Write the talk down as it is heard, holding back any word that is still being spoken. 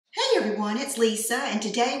everyone, it's Lisa, and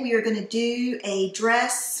today we are going to do a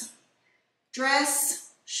dress,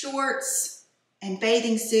 shorts, and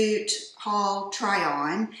bathing suit haul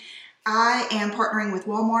try-on. I am partnering with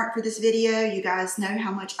Walmart for this video. You guys know how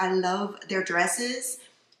much I love their dresses.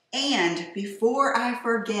 And before I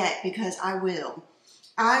forget, because I will,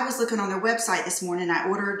 I was looking on their website this morning. I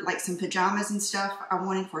ordered like some pajamas and stuff I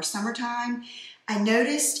wanted for summertime. I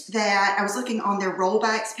noticed that I was looking on their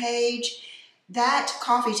rollbacks page. That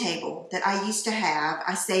coffee table that I used to have,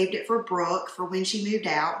 I saved it for Brooke for when she moved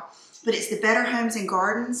out, but it's the Better Homes and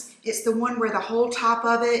Gardens. It's the one where the whole top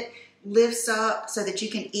of it lifts up so that you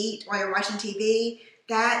can eat while you're watching TV.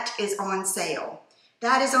 That is on sale.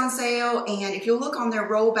 That is on sale, and if you look on their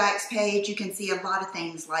rollbacks page, you can see a lot of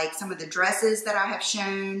things like some of the dresses that I have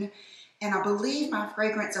shown, and I believe my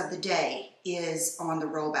fragrance of the day is on the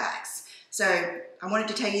rollbacks. So I wanted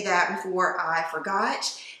to tell you that before I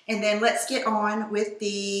forgot. And then let's get on with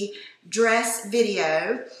the dress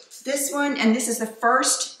video. This one, and this is the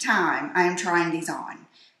first time I am trying these on.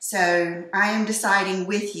 So I am deciding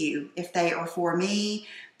with you if they are for me.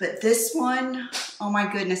 But this one, oh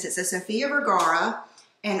my goodness, it's a Sofia Vergara,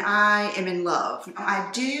 and I am in love. I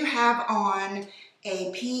do have on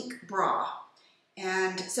a pink bra.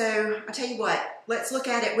 And so I'll tell you what, let's look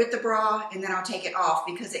at it with the bra and then I'll take it off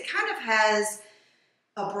because it kind of has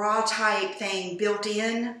a bra type thing built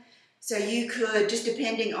in. So you could, just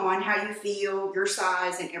depending on how you feel, your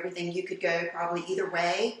size and everything, you could go probably either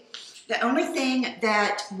way. The only thing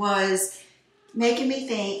that was making me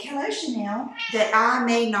think, hello Chanel, that I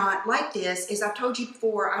may not like this is I've told you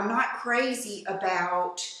before, I'm not crazy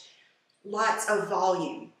about lots of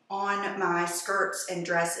volume on my skirts and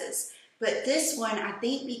dresses. But this one, I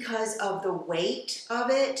think because of the weight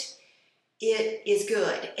of it, it is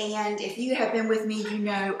good. And if you have been with me, you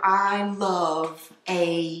know I love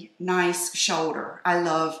a nice shoulder. I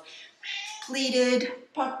love pleated,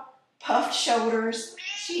 puffed shoulders.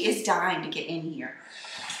 She is dying to get in here.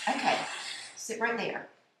 Okay, sit right there.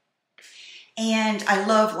 And I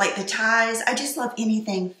love like the ties. I just love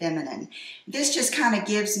anything feminine. This just kind of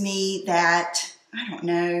gives me that, I don't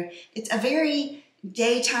know, it's a very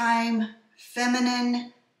daytime,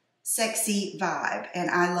 feminine, sexy vibe,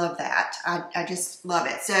 and I love that. I just love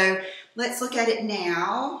it. So let's look at it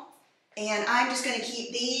now, and I'm just going to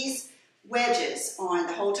keep these wedges on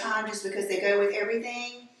the whole time just because they go with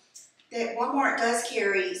everything. That Walmart does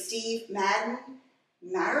carry Steve Madden.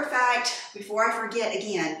 Matter of fact, before I forget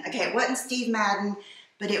again, okay, it wasn't Steve Madden,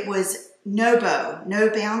 but it was no bow,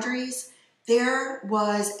 no boundaries. There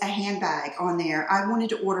was a handbag on there I wanted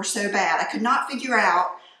to order so bad. I could not figure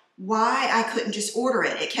out why I couldn't just order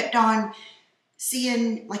it. It kept on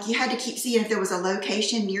seeing, like you had to keep seeing if there was a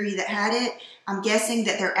location near you that had it. I'm guessing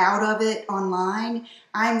that they're out of it online.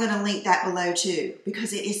 I'm going to link that below too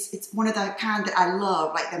because it's one of the kind that I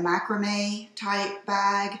love, like the macrame type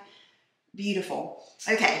bag. Beautiful.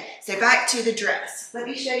 Okay, so back to the dress. Let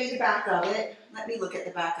me show you the back of it. Let me look at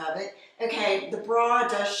the back of it. Okay, the bra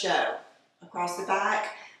does show across the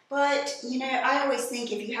back. But, you know, I always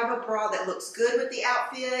think if you have a bra that looks good with the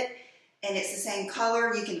outfit and it's the same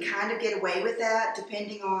color, you can kind of get away with that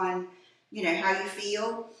depending on, you know, how you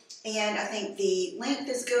feel. And I think the length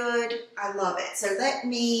is good. I love it. So let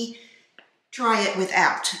me try it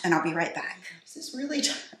without and I'll be right back. This is really,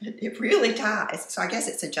 it really ties. So I guess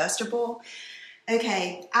it's adjustable.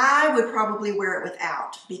 Okay, I would probably wear it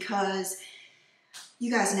without because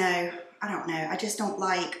you guys know, I don't know, I just don't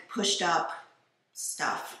like pushed up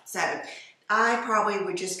stuff. So I probably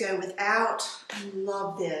would just go without. I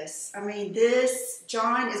love this. I mean, this,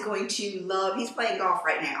 John is going to love, he's playing golf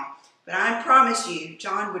right now, but I promise you,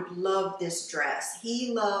 John would love this dress.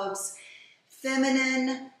 He loves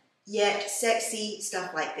feminine yet sexy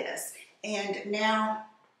stuff like this. And now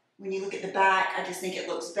when you look at the back, I just think it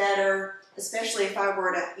looks better, especially if I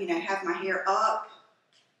were to, you know, have my hair up,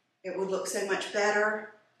 it would look so much better.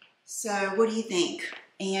 So what do you think?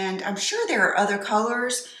 And I'm sure there are other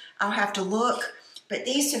colors. I'll have to look. But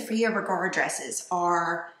these Sofia Vergara dresses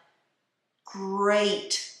are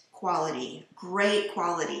great quality. Great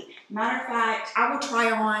quality. Matter of fact, I will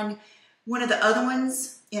try on one of the other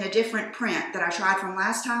ones in a different print that I tried from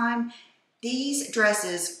last time. These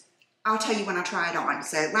dresses, I'll tell you when I try it on.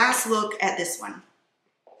 So last look at this one.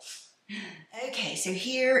 Okay, so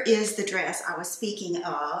here is the dress I was speaking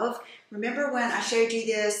of. Remember when I showed you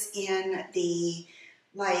this in the,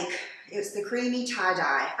 like, it was the creamy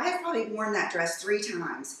tie-dye. I have probably worn that dress 3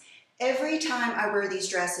 times. Every time I wear these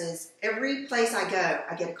dresses, every place I go,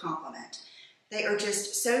 I get a compliment. They are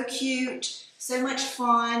just so cute, so much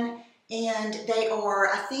fun, and they are,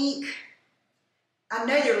 I think, I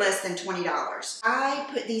know they're less than $20. I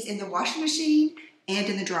put these in the washing machine and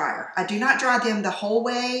in the dryer. I do not dry them the whole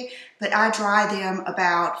way, but I dry them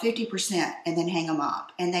about 50% and then hang them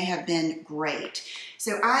up, and they have been great.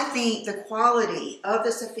 So I think the quality of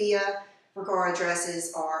the Sofia Vergara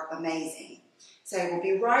dresses are amazing. So we'll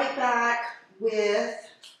be right back with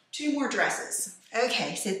 2 more dresses.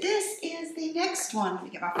 Okay, so this is the next one. Let me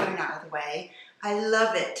get my phone out of the way. I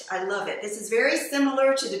love it. I love it. This is very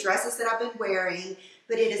similar to the dresses that I've been wearing,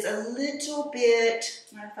 but it is a little bit,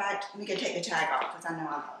 matter of fact, let me go take the tag off because I know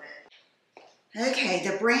I love it. Okay,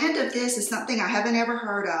 the brand of this is something I haven't ever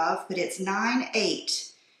heard of, but it's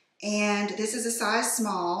 9/8. And this is a size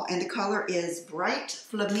small, and the color is Bright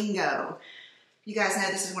Flamingo. You guys know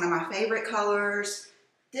this is one of my favorite colors.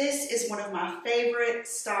 This is one of my favorite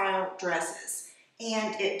style dresses.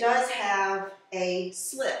 And it does have a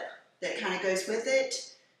slip that kind of goes with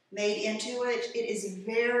it, made into it. It is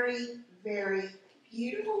very, very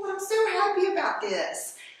beautiful. I'm so happy about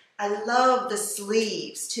this. I love the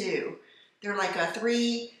sleeves too. They're like a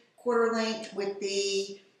 3/4 length with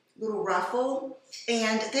the little ruffle.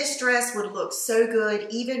 And this dress would look so good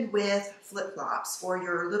even with flip-flops or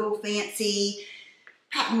your little fancy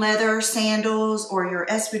patent leather sandals or your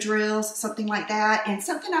espadrilles, something like that. And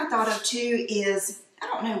something I thought of too is, I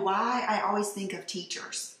don't know why, I always think of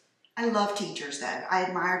teachers. I love teachers though. I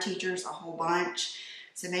admire teachers a whole bunch,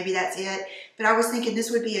 so maybe that's it. But I was thinking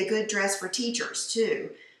this would be a good dress for teachers too,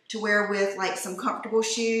 to wear with like some comfortable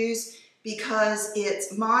shoes because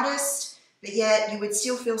it's modest, but yet you would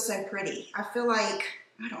still feel so pretty. I feel like,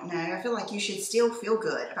 I don't know, I feel like you should still feel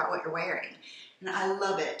good about what you're wearing. And I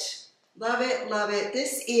love it. Love it, love it.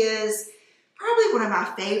 This is probably one of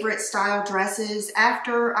my favorite style dresses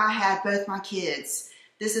after I had both my kids.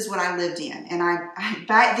 This is what I lived in. And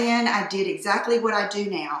back then, I did exactly what I do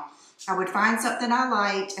now. I would find something I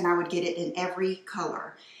liked and I would get it in every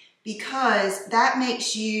color because that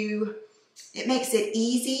makes it makes it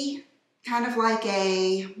easy, kind of like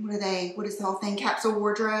a, what is the whole thing, capsule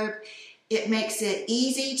wardrobe. It makes it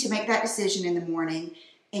easy to make that decision in the morning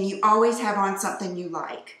and you always have on something you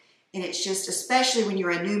like. And it's just, especially when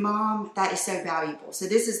you're a new mom, that is so valuable. So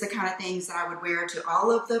this is the kind of things that I would wear to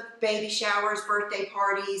all of the baby showers, birthday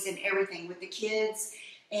parties, and everything with the kids.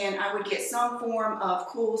 And I would get some form of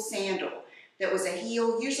cool sandal that was a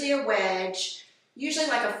heel, usually a wedge, usually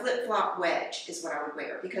like a flip-flop wedge is what I would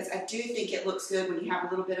wear because I do think it looks good when you have a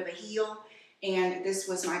little bit of a heel. And this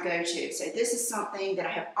was my go-to. So this is something that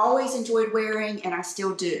I have always enjoyed wearing and I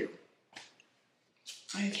still do.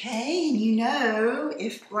 Okay, and you know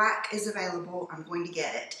if black is available, I'm going to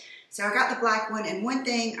get it. So I got the black one, and one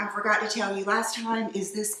thing I forgot to tell you last time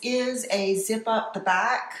is this is a zip up the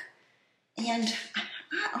back. And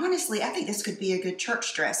honestly, I think this could be a good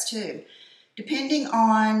church dress too. Depending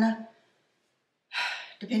on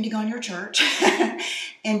your church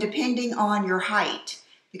and depending on your height,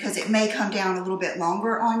 because it may come down a little bit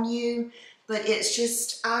longer on you, but it's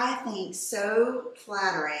just, I think, so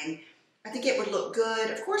flattering. I think it would look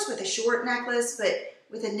good, of course, with a short necklace, but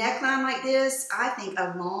with a neckline like this, I think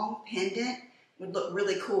a long pendant would look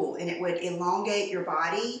really cool and it would elongate your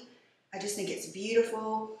body. I just think it's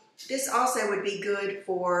beautiful. This also would be good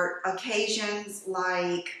for occasions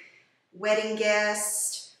like wedding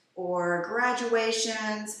guests or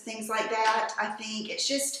graduations, things like that. I think it's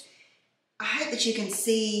just, I hope that you can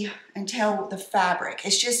see and tell the fabric.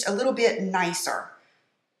 It's just a little bit nicer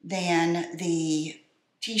than the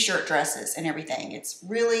t-shirt dresses and everything. It's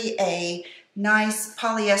really a nice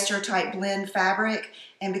polyester type blend fabric,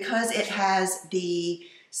 and because it has the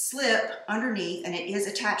slip underneath and it is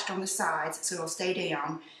attached on the sides so it'll stay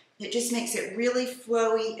down, it just makes it really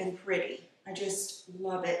flowy and pretty. I just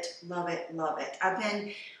love it, love it, love it. I've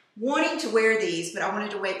been wanting to wear these, but I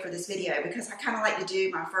wanted to wait for this video because I kind of like to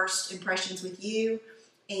do my first impressions with you,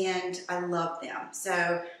 and I love them.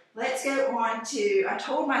 So let's go on to, I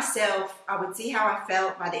told myself I would see how I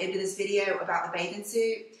felt by the end of this video about the bathing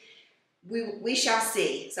suit. We shall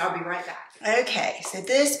see, so I'll be right back. Okay, so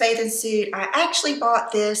this bathing suit, I actually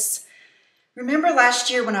bought this, remember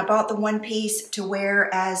last year when I bought the one piece to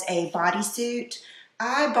wear as a bodysuit?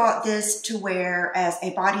 I bought this to wear as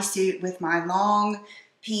a bodysuit with my long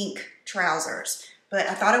pink trousers, but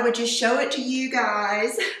I thought I would just show it to you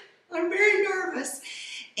guys. I'm very nervous.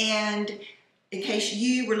 And in case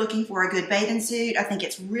you were looking for a good bathing suit, I think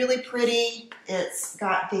it's really pretty. It's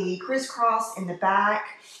got the crisscross in the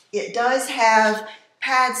back. It does have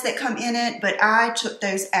pads that come in it, but I took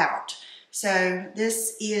those out. So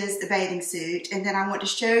this is the bathing suit. And then I want to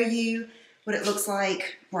show you what it looks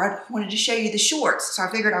like, or I wanted to show you the shorts. So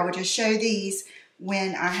I figured I would just show these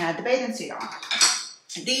when I had the bathing suit on.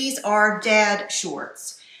 These are dad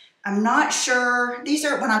shorts. I'm not sure. These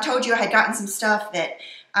are, when I told you I had gotten some stuff that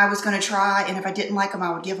I was going to try, and if I didn't like them,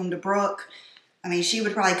 I would give them to Brooke. I mean, she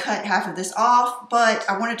would probably cut half of this off, but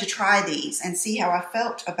I wanted to try these and see how I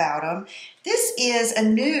felt about them. This is a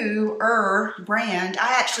newer brand.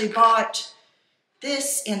 I actually bought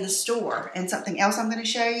this in the store and something else I'm going to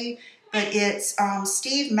show you, but it's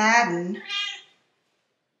Steve Madden,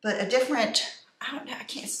 but a different, I don't know, I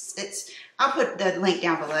can't, I'll put the link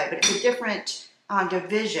down below, but it's a different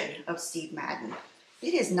division of Steve Madden.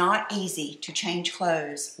 It is not easy to change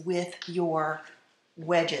clothes with your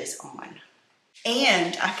wedges on.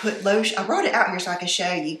 And I put lotion, I brought it out here so I could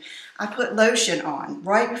show you. I put lotion on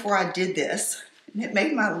right before I did this. And it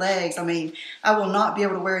made my legs, I mean, I will not be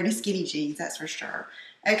able to wear any skinny jeans, that's for sure.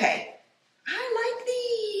 Okay, I like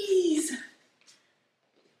these.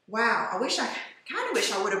 Wow, I kind of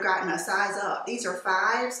wish I would have gotten a size up. These are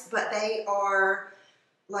 5s, but they are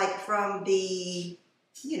like from the,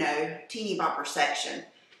 you know, teeny bopper section.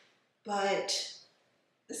 But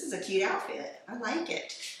this is a cute outfit. I like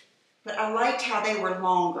it. But I liked how they were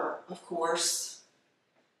longer, of course.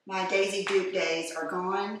 My Daisy Duke days are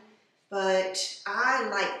gone, but I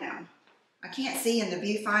like them. I can't see in the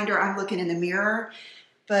viewfinder, I'm looking in the mirror,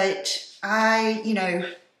 but you know,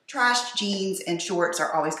 trashed jeans and shorts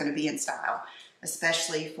are always going to be in style,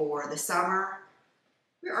 especially for the summer.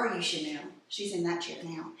 Where are you, Chanel? She's in that chair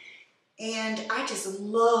now. And I just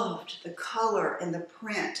loved the color and the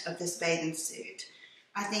print of this bathing suit.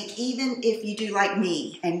 I think even if you do like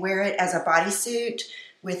me and wear it as a bodysuit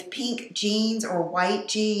with pink jeans or white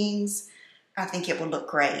jeans, I think it would look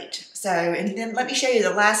great. So, and then let me show you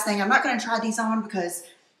the last thing. I'm not going to try these on because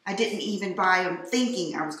I didn't even buy them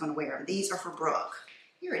thinking I was going to wear them. These are for Brooke.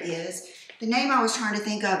 Here it is. The name I was trying to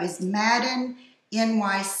think of is Madden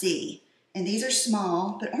NYC. And these are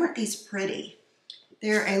small, but aren't these pretty?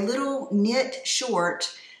 They're a little knit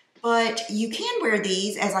short, but you can wear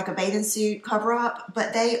these as like a bathing suit cover up,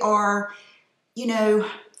 but they are, you know,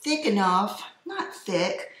 thick enough, not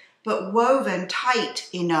thick, but woven tight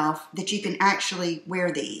enough that you can actually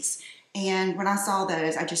wear these. And when I saw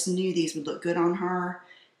those, I just knew these would look good on her,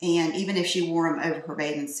 and even if she wore them over her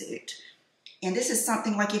bathing suit. And this is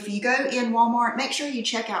something like if you go in Walmart, make sure you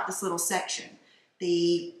check out this little section,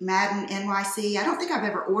 the Madden NYC. I don't think I've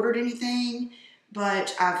ever ordered anything,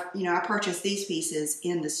 but I purchased these pieces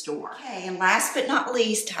in the store. Okay, and last but not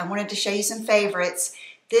least, I wanted to show you some favorites.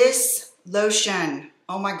 This lotion,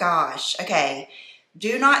 oh my gosh. Okay,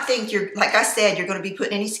 do not think you're, like I said, you're going to be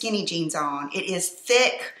putting any skinny jeans on. It is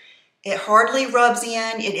thick. It hardly rubs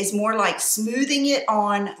in. It is more like smoothing it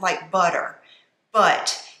on like butter,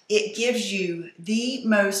 but it gives you the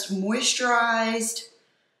most moisturized,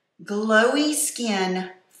 glowy skin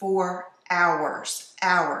for hours.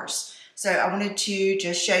 So I wanted to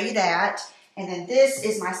just show you that. And then this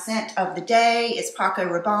is my scent of the day. It's Paco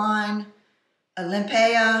Rabanne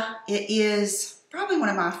Olympia. It is probably one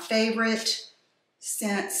of my favorite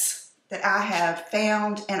scents that I have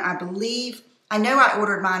found. And I know I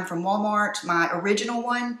ordered mine from Walmart, my original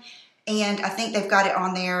one. And I think they've got it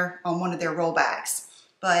on there on one of their rollbacks.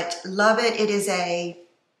 But love it. It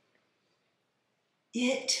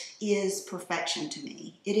is perfection to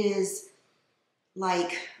me. It is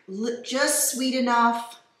like just sweet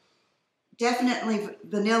enough, definitely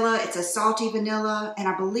vanilla. It's a salty vanilla, and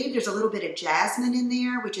I believe there's a little bit of jasmine in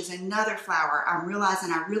there, which is another flower I'm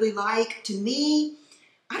realizing I really like. To me,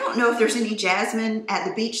 I don't know if there's any jasmine at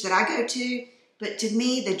the beach that I go to, but to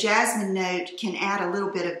me, the jasmine note can add a little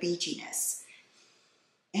bit of beachiness.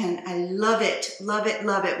 And I love it, love it,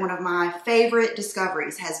 love it. One of my favorite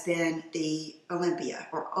discoveries has been the Olympia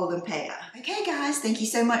or Olympia. Okay guys, thank you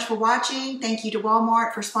so much for watching. Thank you to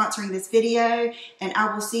Walmart for sponsoring this video, and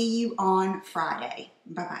I will see you on Friday.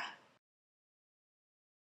 Bye-bye.